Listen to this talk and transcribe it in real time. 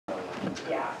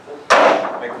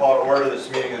I call to order this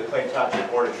meeting of the Plain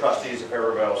Township Board of Trustees. If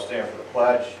everybody will stand for the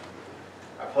pledge.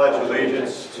 I pledge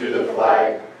allegiance to the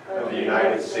flag of the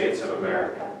United States of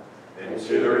America and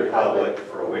to the republic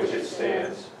for which it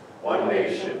stands, one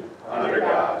nation, under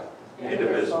God,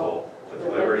 indivisible, with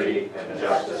liberty and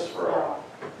justice for all.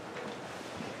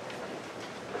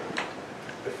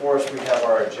 Before us, we have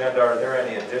our agenda. Are there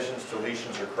any additions,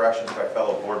 deletions, or corrections by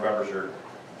fellow board members or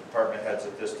department heads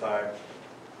at this time?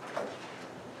 I'm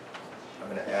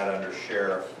going to add under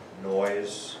sheriff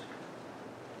noise.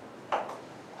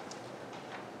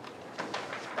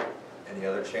 Any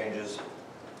other changes?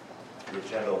 The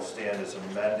agenda will stand as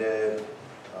amended.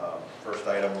 First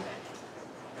item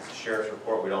is the sheriff's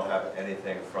report. We don't have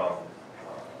anything from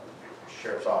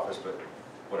sheriff's office, but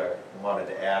what I wanted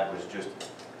to add was just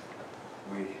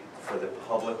for the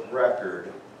public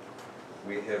record,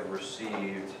 we have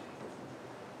received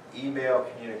email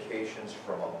communications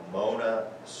from a Mona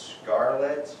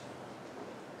Scarlett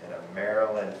and a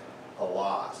Marilyn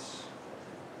Halas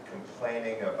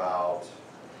complaining about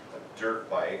a dirt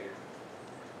bike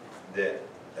that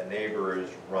a neighbor is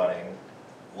running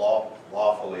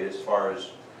lawfully. As far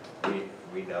as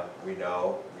we know, we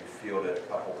fielded a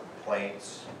couple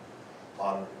complaints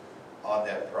on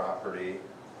that property,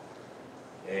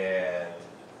 and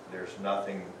there's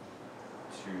nothing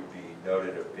to be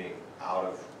noted of being out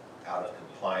of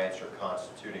compliance or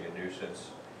constituting a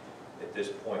nuisance. At this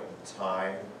point in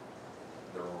time,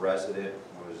 the resident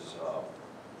was,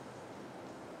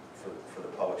 for the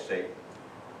public sake,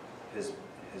 has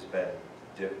been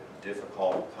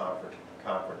difficult,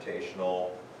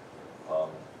 confrontational,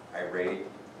 irate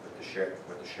with the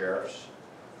sheriff's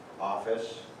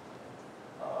office.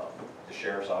 The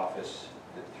sheriff's office,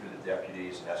 through the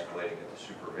deputies and escalating into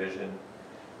supervision,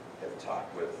 have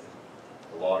talked with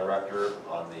the law director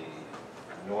on the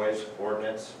noise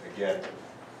ordinance. Again,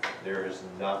 there is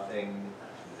nothing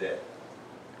that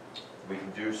we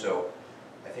can do. So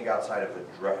I think outside of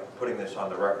putting this on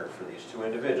the record for these two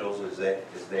individuals as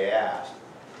they asked,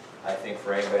 I think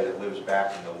for anybody that lives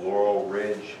back in the Laurel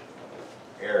Ridge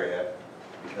area,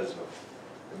 because of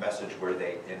the message where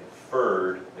they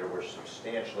inferred there were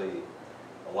substantially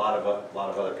a lot of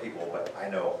other people, but I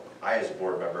know I, as a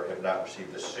board member, have not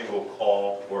received a single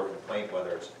call or complaint,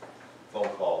 whether it's phone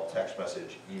call, text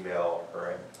message, email,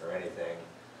 or anything.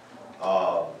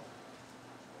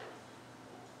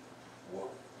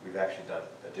 We've actually done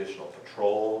additional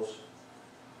patrols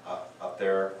up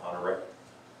there on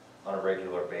a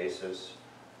regular basis.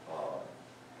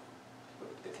 But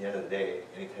at the end of the day,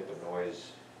 any type of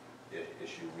noise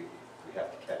issue we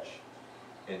have to catch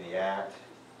in the act.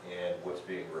 And what's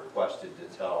being requested to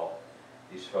tell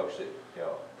these folks that,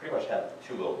 pretty much have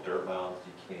two little dirt mounds,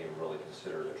 you can't even really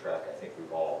consider it a track. I think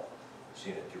we've all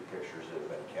seen it through pictures that have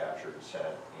been captured and sent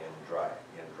in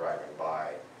driving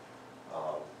by.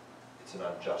 It's an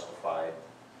unjustified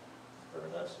or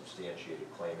an unsubstantiated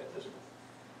claim at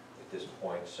this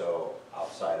point. So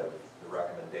outside of the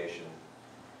recommendation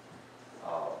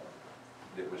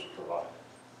that was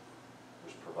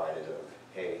provided of,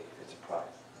 hey, it's a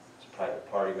private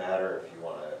party matter, if you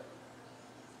want to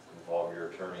involve your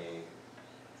attorney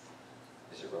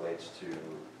as it relates to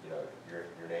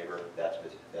your neighbor, that's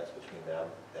between them.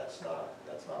 That's not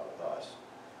with us.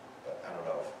 But I don't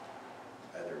know if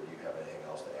either of you have anything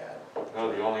else to add.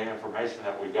 No, the only information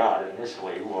that we got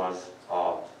initially was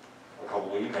a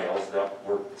couple of emails that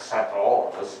were sent to all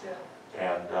of us,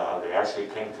 and they actually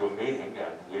came to a meeting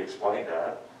and we explained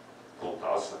that, told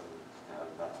us and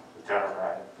Lieutenant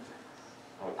Ryan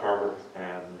Carver,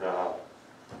 and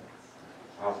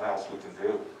nothing else we can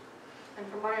do. And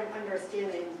from my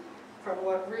understanding, from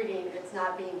what reading, it's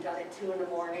not being done at 2 in the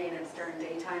morning. It's during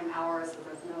daytime hours, so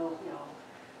there's no,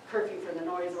 curfew for the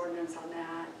noise ordinance on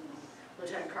that. And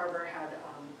Lieutenant Carver had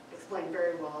explained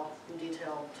very well in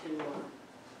detail to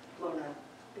Mona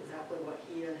exactly what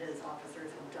he and his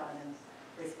officers have done in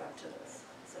respect to this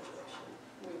situation.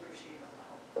 We appreciate all the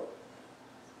help.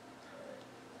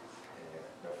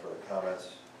 No further comments.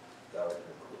 That would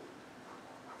conclude.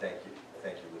 Thank you,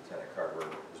 Lieutenant Carver,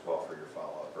 as well for your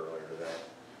follow-up earlier today.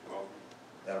 Well,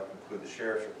 that'll conclude the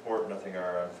sheriff's report. Nothing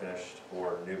are unfinished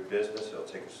or new business. It'll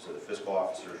take us to the fiscal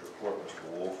officer's report. Mr.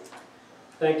 Wolf.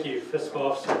 Thank you. Fiscal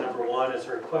officer number 1 is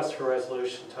a request for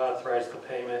resolution to authorize the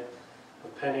payment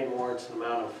of pending warrants in the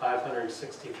amount of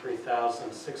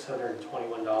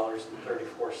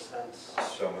 $563,621.34.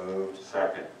 So moved.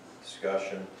 Second.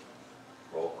 Discussion.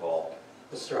 Roll call.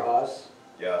 Mr. Hawes?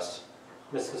 Yes.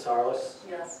 Mrs. Harless?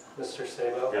 Yes. Mr.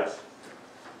 Sabo? Yes.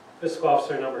 Fiscal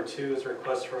officer number 2 is a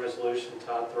request for resolution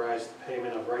to authorize the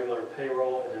payment of regular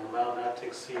payroll in an amount not to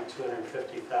exceed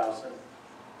 $250,000.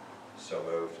 So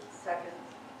moved. Second.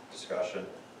 Discussion.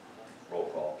 Roll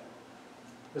call.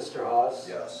 Mr. Hawes?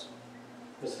 Yes.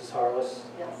 Mrs. Harless?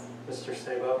 Yes. Mr.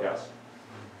 Sabo? Yes.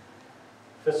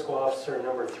 Fiscal Officer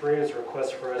number 3 is a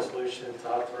request for resolution to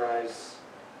authorize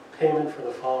payment for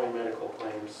the following medical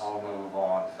claims. I'll move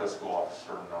on fiscal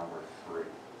officer number 3.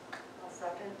 I'll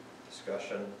second.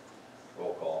 Discussion.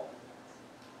 Roll call.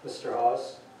 Mr.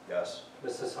 Hawes? Yes.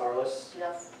 Mrs. Harless?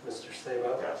 Yes. Mr.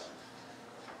 Sabo? Yes.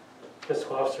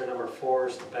 Fiscal Officer number 4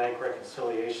 is the bank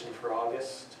reconciliation for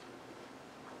August.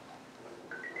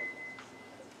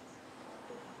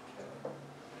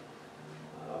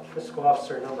 Fiscal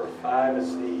Officer number 5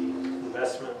 is the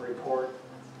investment report.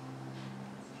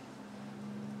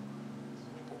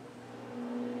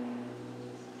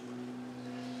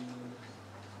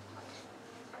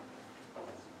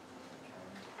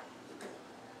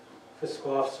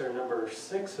 Fiscal Officer number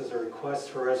 6 is a request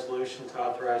for resolution to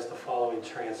authorize the following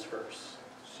transfers.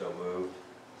 So moved.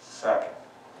 Second.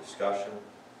 Discussion.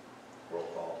 Roll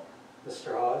call.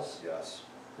 Mr. Hawes? Yes.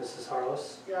 Mrs.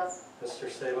 Harless? Yes. Mr.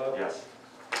 Sabo? Yes.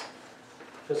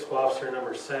 Fiscal Officer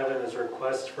number 7 is a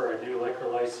request for a new liquor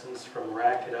license from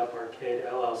Rack It Up Arcade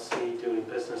LLC, doing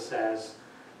business as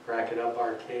Rack It Up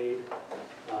Arcade,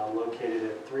 located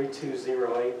at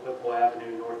 3208 Whipple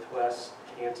Avenue Northwest,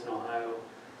 Canton, Ohio,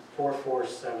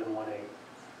 44718.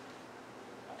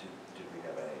 Did we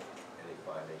have any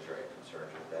findings or any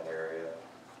concerns with that area?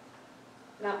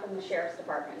 Not from the sheriff's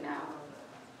department now.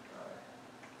 I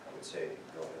would say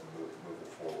go ahead and move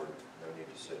it forward. No need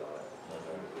to sit on it. No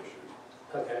issues.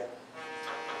 Okay.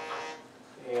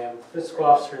 And Fiscal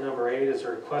Officer number 8 is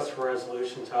a request for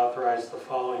resolution to authorize the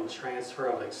following transfer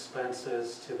of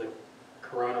expenses to the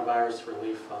Coronavirus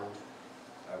Relief Fund.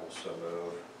 I will so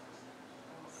move.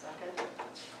 Second.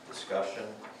 Discussion.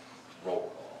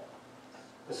 Roll call.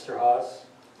 Mr. Hawes?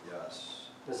 Yes.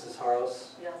 Mrs.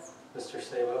 Harless? Yes. Mr.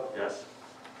 Sabo? Yes.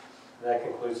 And that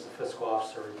concludes the Fiscal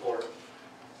Officer report.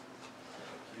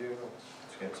 Thank you.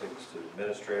 It's going to take us to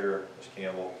Administrator, Ms.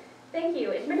 Campbell. Thank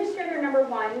you. Administrator number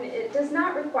 1, it does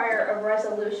not require a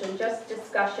resolution, just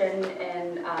discussion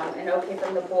and an okay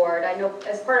from the board. I know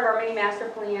as part of our mini master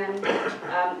plan,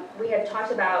 we had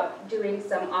talked about doing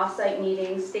some off-site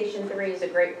meetings. Station 3 is a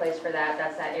great place for that.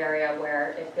 That's that area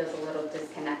where it feels a little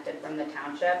disconnected from the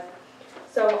township.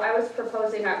 So I was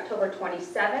proposing October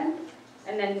 27th,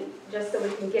 and then just so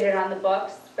we can get it on the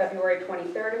books, February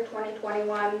 23rd of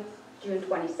 2021, June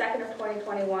 22nd of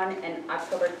 2021, and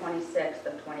October 26th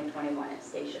of 2021 at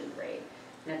Station 3.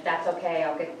 And if that's okay,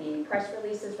 I'll get the press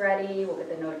releases ready, we'll get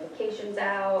the notifications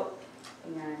out,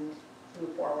 and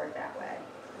move forward that way.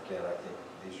 Again, I think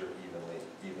these are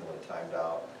evenly timed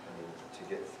out. I mean, to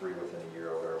get 3 within a year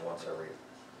or once every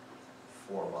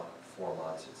 4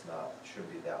 months, it's not, shouldn't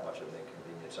be that much of an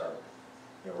inconvenience.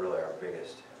 Really our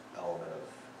biggest element of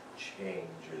change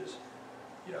is,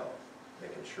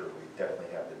 making sure we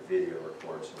definitely have the video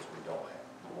recorded, since we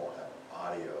won't have an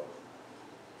audio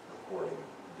recording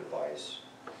device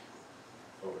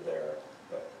over there.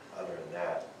 But other than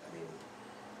that, I mean,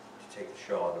 to take the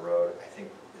show on the road, I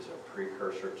think is a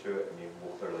precursor to it. I mean,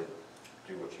 we'll clearly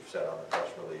do what you've said on the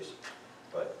press release,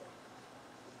 but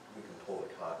we can pull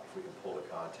if we can pull the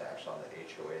contacts on the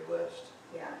HOA list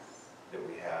Yes. that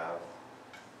we have,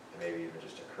 and maybe even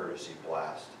just a courtesy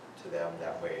blast to them.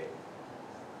 That way,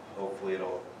 hopefully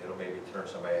it'll maybe turn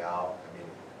somebody out. I mean,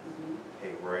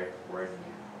 hey, we're in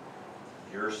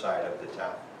your side of the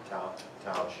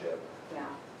township. Yeah.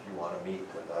 If you want to meet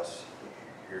with us,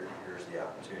 here's the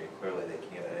opportunity. Clearly, they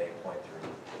can't at any point through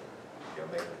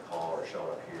making a call or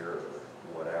showing up here or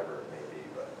whatever it may be.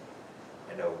 But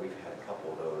I know we've had a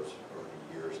couple of those over the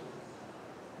years. And,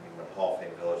 I mean, when Hall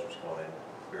Fame Village was going in,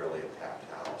 clearly a packed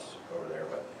house over there.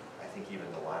 But I think even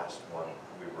the last one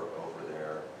we were over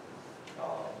there,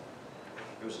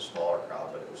 it was a smaller crowd,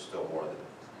 but it was still more than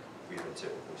we would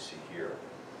typically see here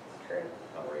True.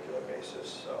 on a regular basis.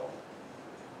 So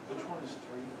Which one is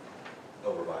 3?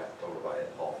 over by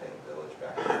Hall Fame Village,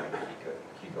 back behind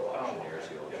Kiko Auctioneers.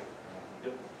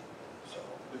 Yep. So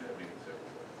We've had meetings there.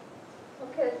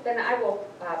 Okay, then I will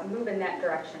move in that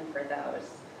direction for those.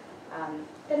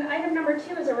 Then item number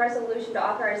 2 is a resolution to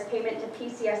authorize payment to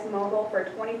PCS Mobile for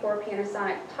 24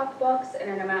 Panasonic Tuck Books in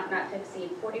an amount not to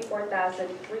exceed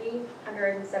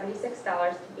 $44,376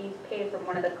 to be paid from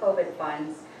one of the COVID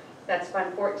funds. That's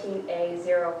Fund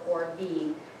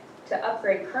 14A04V, to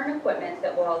upgrade current equipment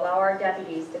that will allow our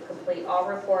deputies to complete all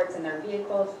reports in their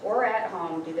vehicles or at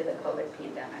home due to the COVID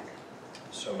pandemic.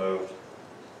 So moved.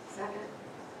 Second.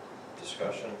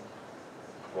 Discussion.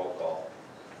 Roll call.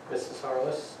 Mrs.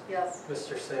 Harless? Yes.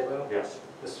 Mr. Sabo? Yes.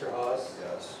 Mr. Hawes?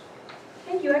 Yes.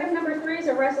 Thank you. Item number 3 is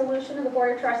a resolution of the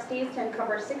Board of Trustees to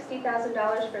encumber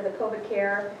 $60,000 for the COVID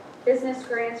care business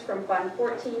grants from Fund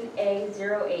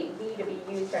 14A08B to be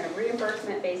used on a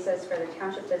reimbursement basis for the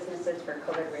township businesses for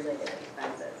COVID-related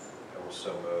expenses. I will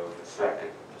so move. Second.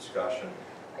 Discussion.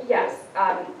 Yes,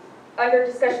 under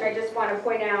discussion, I just want to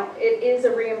point out, it is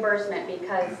a reimbursement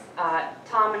because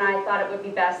Tom and I thought it would be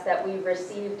best that we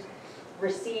received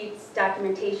receipts,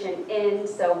 documentation in,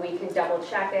 so we can double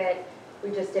check it. We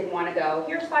just didn't want to go,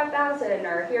 here's 5,000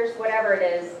 or here's whatever it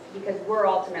is, because we're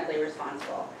ultimately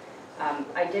responsible.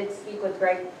 I did speak with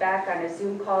Greg Beck on a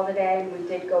Zoom call today, and we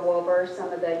did go over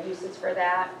some of the uses for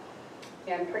that.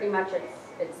 And pretty much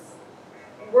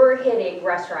we're hitting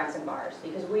restaurants and bars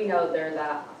because we know they're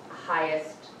the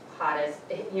highest, hottest,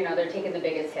 you know, they're taking the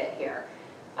biggest hit here.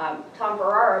 Tom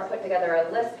Ferrara put together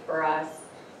a list for us,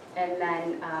 and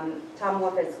then Tom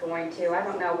Wolf is going to, I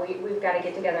don't know, we've got to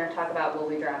get together and talk about, will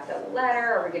we draft a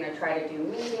letter, are we going to try to do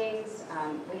meetings?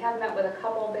 We have met with a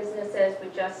couple businesses, we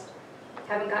just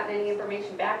haven't gotten any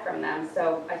information back from them,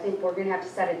 so I think we're going to have to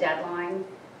set a deadline,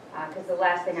 because the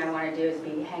last thing I want to do is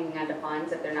be hanging on to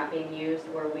funds if they're not being used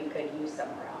where we could use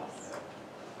somewhere else.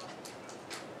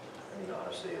 I mean,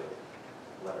 honestly,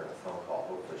 a letter and a phone call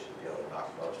hopefully should be able to knock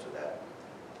most of that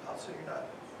out so you're not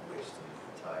wasting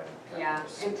time. Yeah,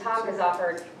 and Tom has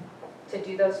offered to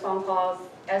do those phone calls.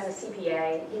 As a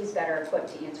CPA, he's better equipped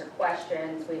to answer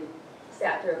questions. We've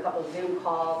sat through a couple of Zoom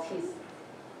calls.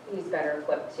 He's better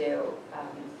equipped to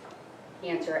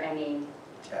answer any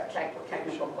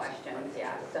technical questions.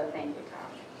 Yeah, so thank you, Tom.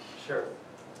 Sure.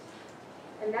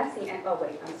 And that's the end. Oh,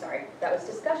 wait, I'm sorry. That was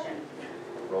discussion.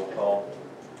 Roll call.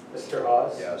 Mr.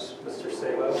 Hawes? Yes. Mr.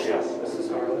 Sabo? Yes.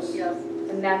 Mrs. Harless? Yes.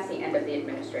 And that's the end of the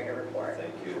administrator report.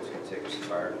 Thank you. It's going to take us to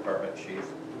fire department chief.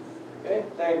 Okay,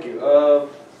 thank you.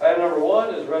 Item number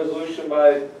 1 is resolution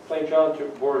by Plain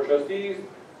Township Board of Trustees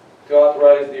to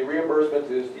authorize the reimbursement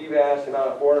to Steve Ash amount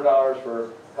of $400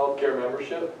 for healthcare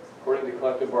membership according to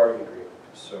collective bargaining agreement.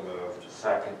 So moved.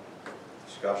 Second.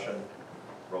 Discussion.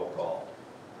 Roll call.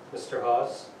 Mr.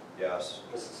 Hawes? Yes.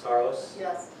 Mrs. Harless?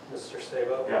 Yes. Mr.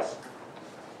 Sabo? Yes.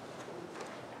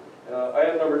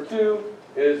 Item number 2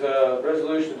 is a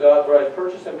resolution to authorize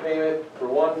purchase and payment for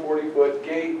one 40-foot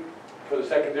gate for the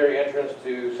secondary entrance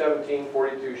to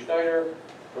 1742 Schneider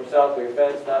from Southway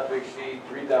Fence not to exceed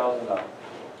 $3,000. I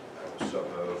will so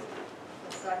move.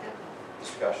 Second?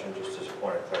 Discussion, just as a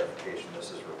point of clarification,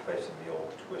 this is replacing the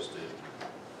old twisted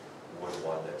wood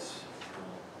one that's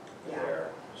Yeah. there.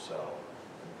 So,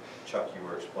 Chuck, you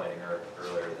were explaining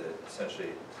earlier that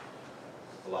essentially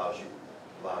allows you,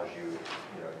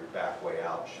 you know, your back way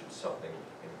out should something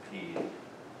impede,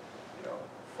 you know,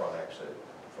 front exit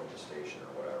from the station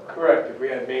or whatever. Correct. If we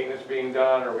had maintenance being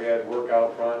done or we had work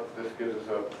out front, this gives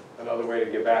us another way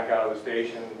to get back out of the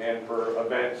station. And for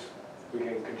events, we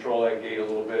can control that gate a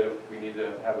little bit if we need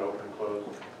to have it open and closed.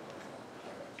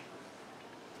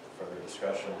 Further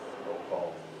discussion, roll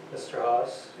call. Mr.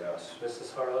 Hawes? Yes.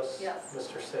 Mrs. Harless? Yes.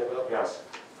 Mr. Sabo? Yes.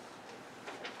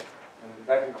 And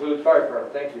that concludes fire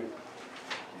department. Thank you.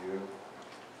 You.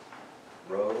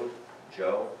 Road,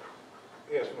 Joe.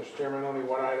 Yes, Mr. Chairman, only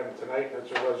one item tonight.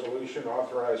 That's a resolution to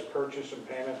authorize purchase and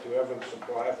payment to Evans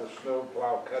Supply for snow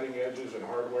plow cutting edges and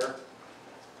hardware,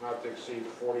 not to exceed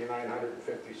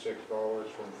 $4,956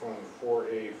 from Fund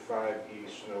 4A5E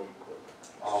Snow Equipment.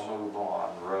 I'll move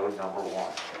on. Road number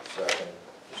 1. Second.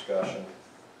 Discussion.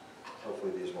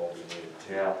 Hopefully these won't be needed.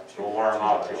 Yeah, we'll learn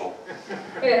how to.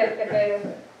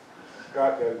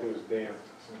 Scott got to do his dance.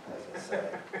 As I say.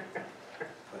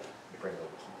 But bring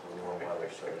the warm weather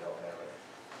so we don't have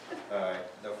it. All right,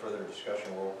 no further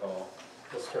discussion, roll call.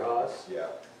 Mr. Hawes? Yeah.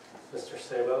 Mr.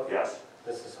 Sabo? Yes.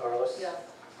 Mrs. Harless? Yes.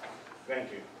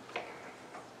 Thank you.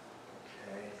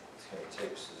 Okay, it's going to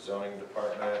take us to zoning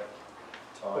department.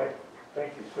 Tom?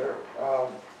 Thank you, sir.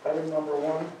 Item number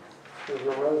 1 is a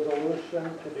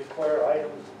resolution to declare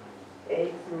items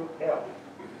A through F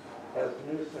as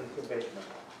nuisance abatement.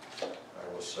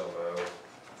 I will so move.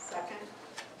 Second?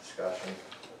 Discussion.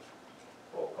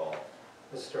 Roll call.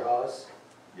 Mr. Hawes?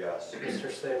 Yes.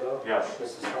 Mr. Sabo? Yes.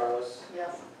 Mrs. Harless?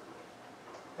 Yes.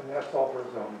 And that's all for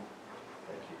zoning.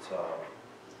 Thank you, Tom.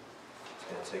 It's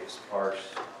going to take us to parks.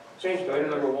 Thank you. Item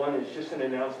number 1 is just an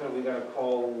announcement. We got a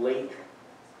call late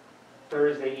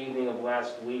Thursday evening of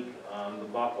last week. The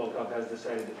Buffalo Cup has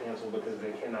decided to cancel because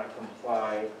they cannot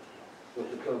comply with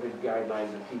the COVID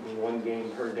guidelines of keeping one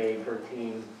game per day per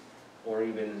team, or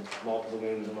even multiple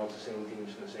games amongst the same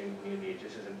teams in the same community. It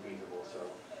just isn't feasible. So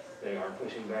they are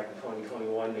pushing back to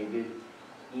 2021. They did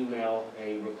email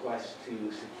a request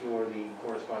to secure the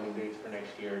corresponding dates for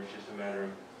next year. It's just a matter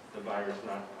of the virus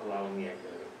not allowing the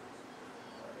activity.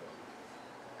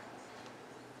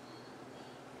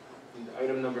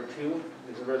 Item number 2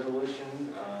 is a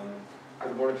resolution for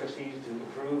the Board of Trustees to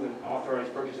approve and authorize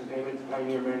purchase and payment to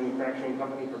Pioneer Manufacturing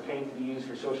Company for paint to be used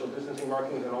for social distancing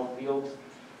markings on all fields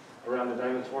around the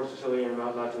Diamond Sports Facility in an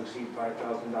amount not to exceed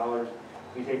 $5,000, to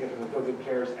be taken from the COVID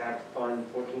CARES Act Fund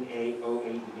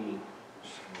 14A08B.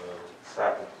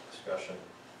 Second. Discussion,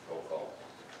 roll call.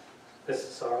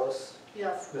 Mrs. Saros,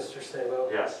 Yes. Mr. Sabo,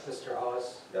 Yes. Mr.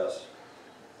 Hawes, Yes.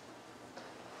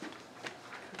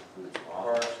 Concludes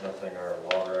Parks, nothing on our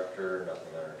law director, nothing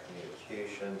on our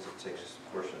communications. It takes us to the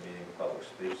portion of the meeting where public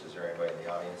speaks. Is there anybody in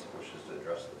the audience that wishes to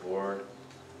address the board?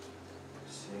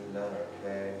 Seeing none,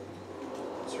 okay.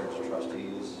 Concerns of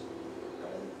trustees?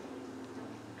 None.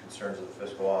 Concerns of the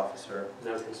fiscal officer?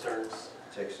 no concerns.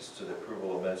 Takes us to the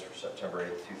approval of minutes for September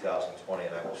 8th, 2020,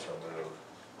 and I will so move.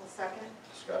 I'll second.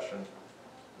 Discussion,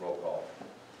 roll call.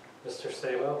 Mr.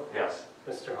 Sabo, Yes.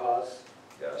 Mr. Hawes,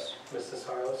 Yes. Mrs.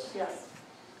 Saros, Yes.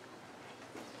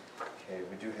 Okay,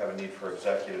 we do have a need for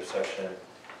executive session,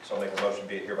 so I'll make a motion,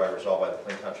 be it hereby resolved by the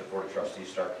Plain Township Board of Trustees,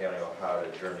 Stark County, Ohio, to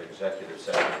adjourn to executive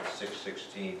session at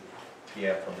 6:16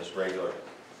 PM from this regular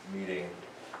meeting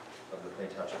of the Plain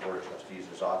Township Board of Trustees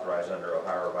as authorized under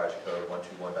Ohio Revised Code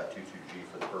 121.22G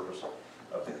for the purpose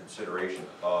of the consideration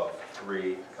of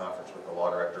 3, conference with the law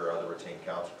director or other retained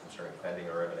counsel concerning pending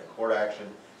or imminent court action,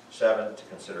 7, to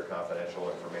consider confidential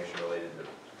information related to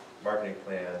marketing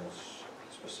plans,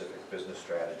 specific business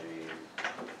strategy,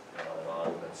 and on,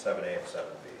 and then 7A and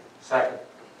 7B. Second.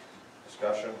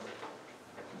 Discussion,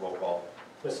 roll call.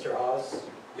 Mr. Hawes,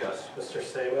 Yes. Mr.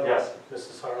 Sabo, Yes.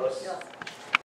 Mrs. Saros, Yes.